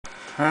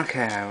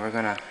Okay, we're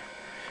gonna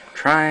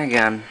try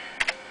again.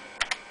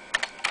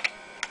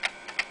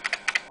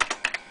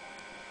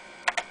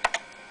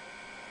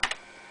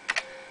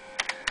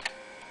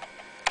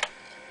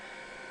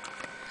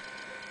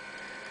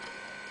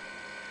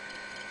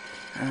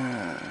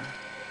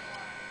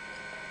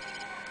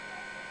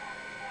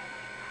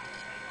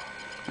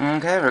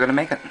 Okay, we're gonna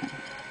make it.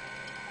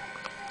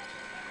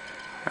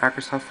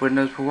 Microsoft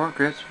Windows for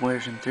Workgroups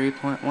version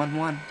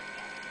 3.11.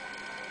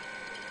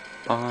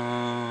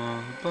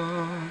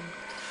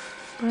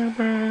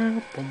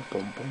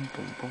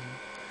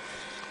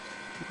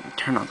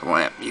 Turn on the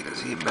lamp, you can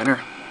see it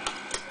better.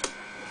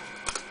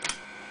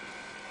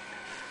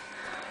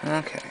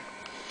 Okay.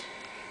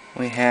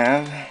 We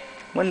have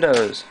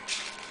Windows.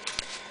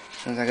 As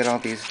soon as I get all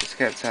these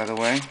diskettes out of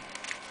the way.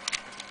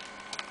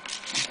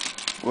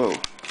 Whoa.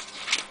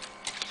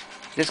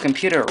 This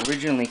computer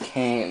originally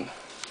came,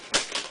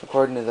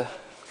 according to the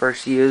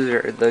first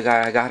user, the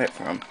guy I got it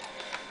from,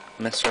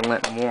 Mr.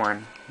 Linton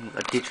Warren,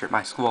 a teacher at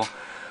my school.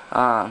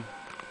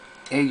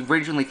 It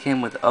originally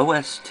came with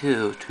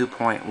OS2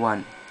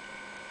 2.1.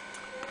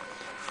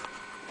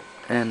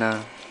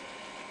 And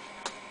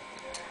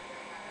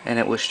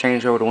it was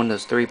changed over to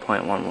Windows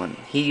 3.11.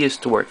 He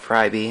used to work for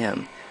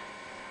IBM,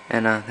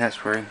 and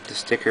that's where the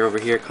sticker over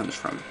here comes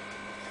from.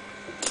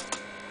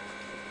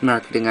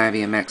 Marketing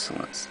IBM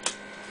Excellence.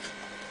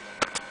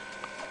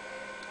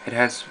 It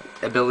has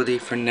ability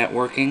for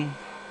networking.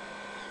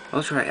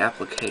 I'll try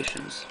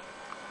applications.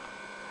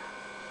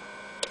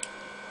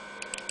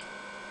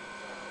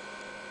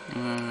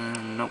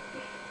 Nope.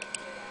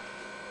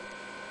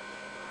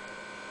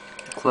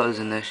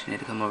 Closing this, you need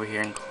to come over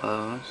here and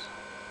close.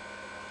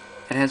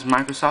 It has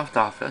Microsoft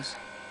Office.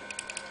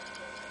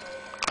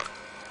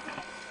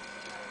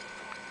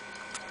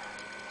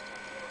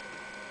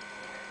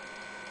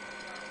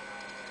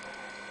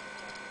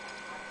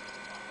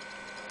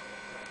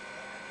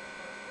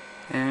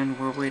 And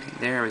we're waiting.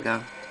 There we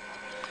go.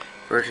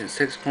 Version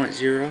 6.0,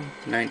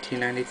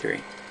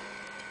 1993.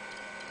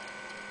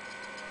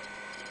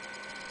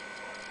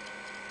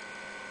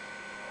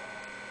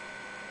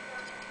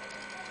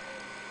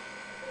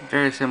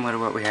 Very similar to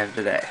what we have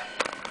today.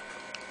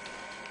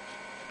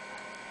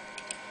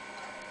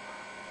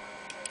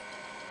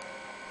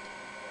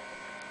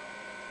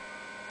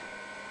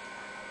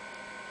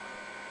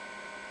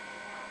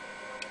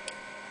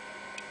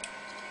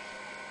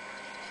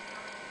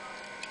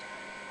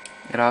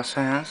 It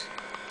also has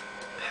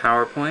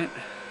PowerPoint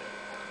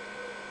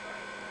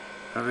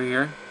over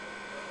here,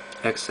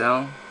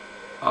 Excel,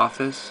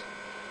 Office,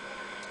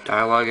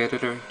 Dialog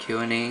Editor,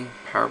 Q&E,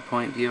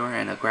 PowerPoint Viewer,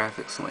 and a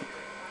graphics link.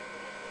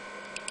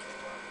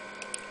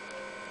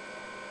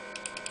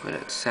 Go to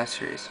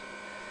accessories,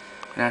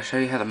 and I'll show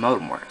you how the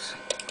modem works.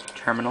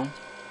 Terminal.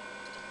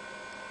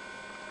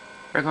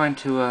 We're going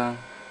to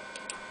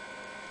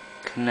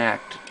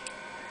connect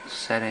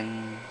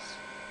settings.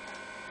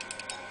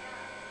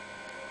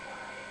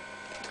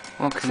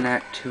 We'll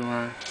connect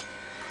to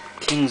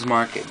King's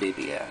Market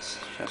BBS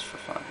just for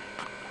fun.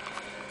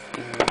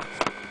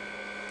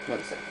 What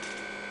is it?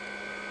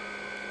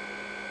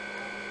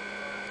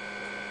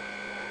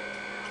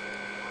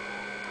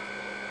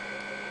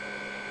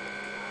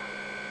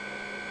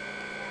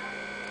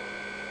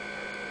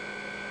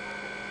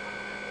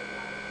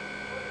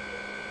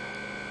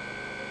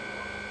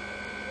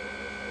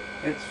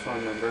 Its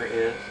phone number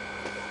is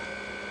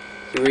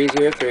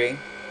 303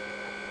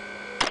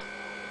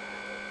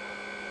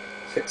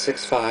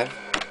 665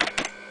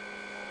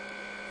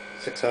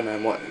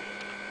 6091.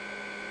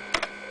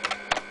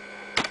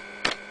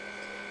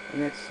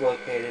 And it's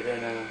located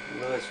in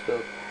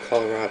Louisville,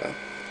 Colorado.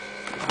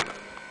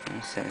 Let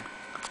me see.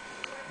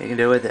 You can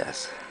do with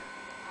this.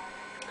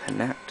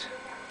 Connect.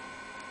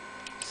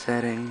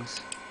 Settings.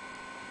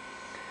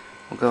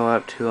 We'll go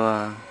up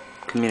to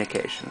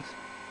communications.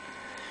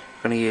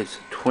 We're going to use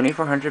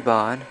 2400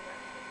 baud.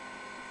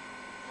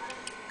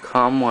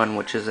 COM1,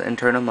 which is an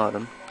internal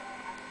modem.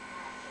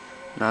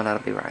 No,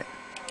 that'll be right.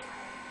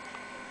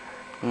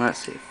 And let's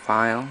see.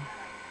 File.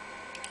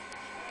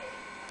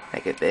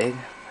 Make it big.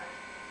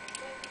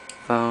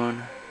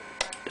 Phone.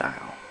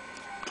 Dial.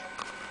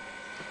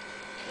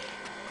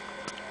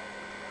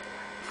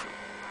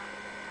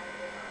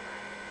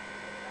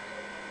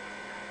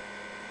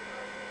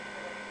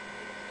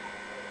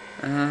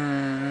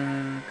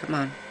 Come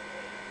on.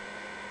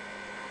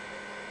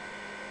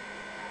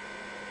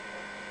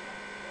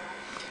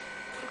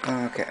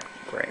 Okay,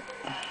 great.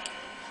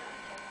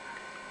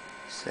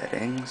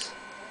 Settings.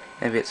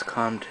 Maybe it's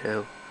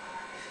COM2.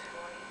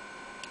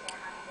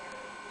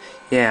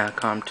 Yeah,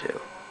 COM2.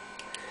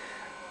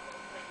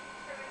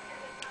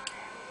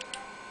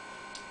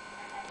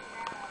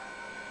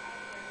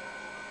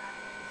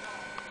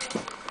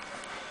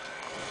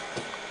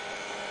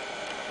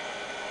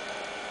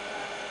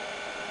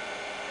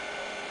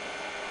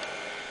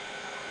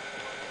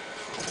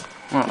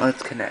 Well,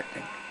 it's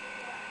connecting.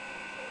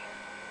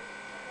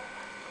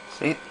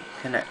 See?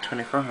 Connect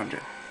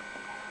 2400.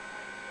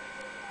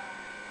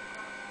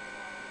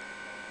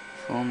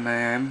 Full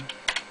name.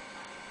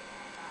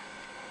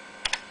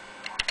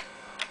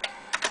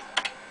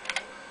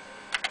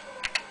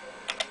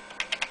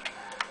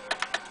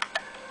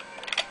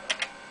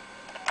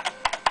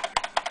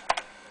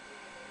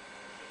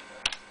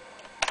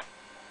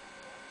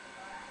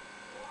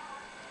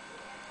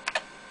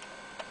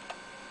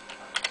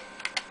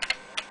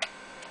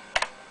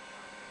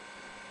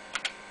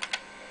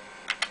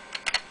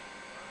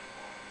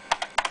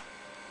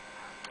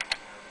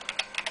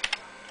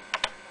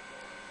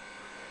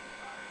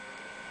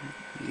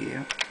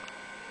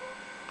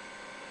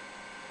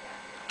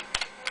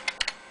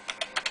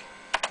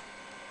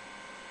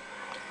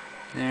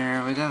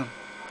 There we go.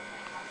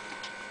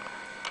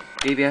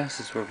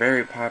 BBSs were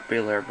very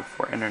popular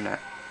before internet.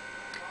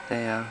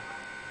 They,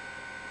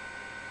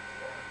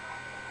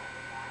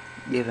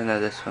 even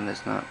though this one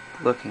is not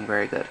looking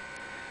very good.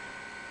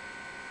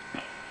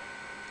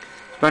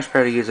 It's much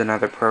better to use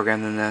another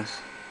program than this.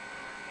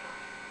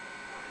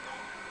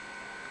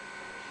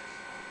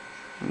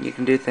 You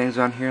can do things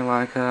on here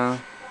like, go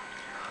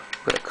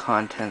to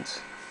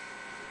contents.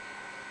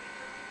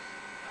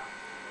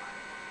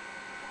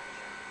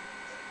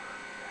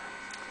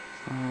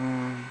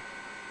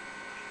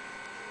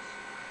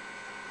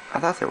 I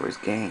thought there was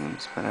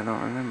games, but I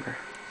don't remember.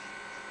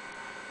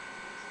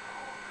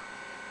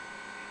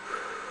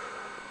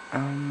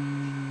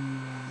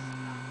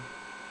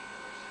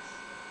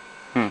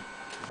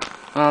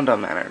 Well, it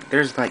don't matter.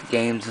 There's like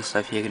games and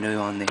stuff you can do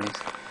on these.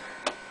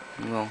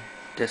 And we'll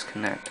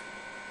disconnect.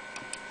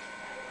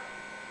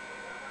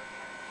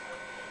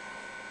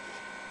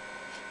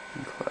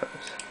 And close.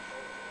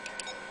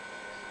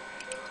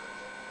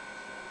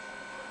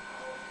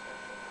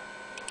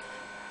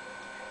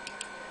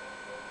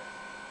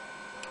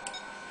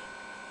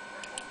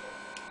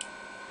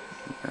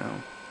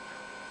 No.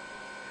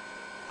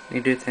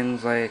 You do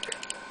things like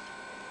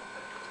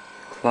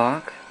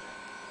clock.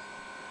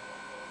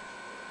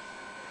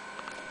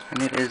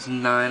 And it is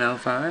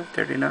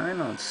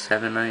 9:05:39 on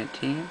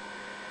 7/19.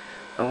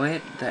 Oh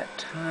wait, that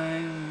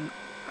time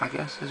I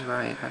guess is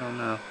right. I don't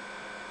know.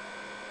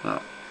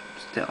 Well,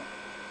 still.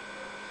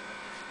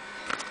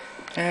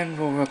 And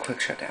we'll real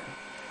quick shut down.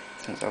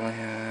 Since I only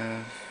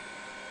have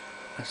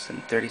less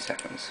than 30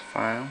 seconds.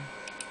 File,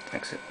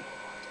 exit.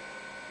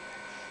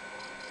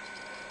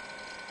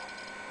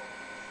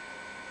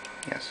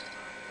 Yes.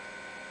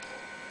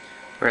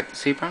 We're at the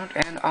C prompt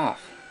and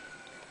off.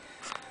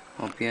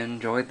 Hope you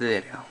enjoyed the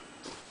video.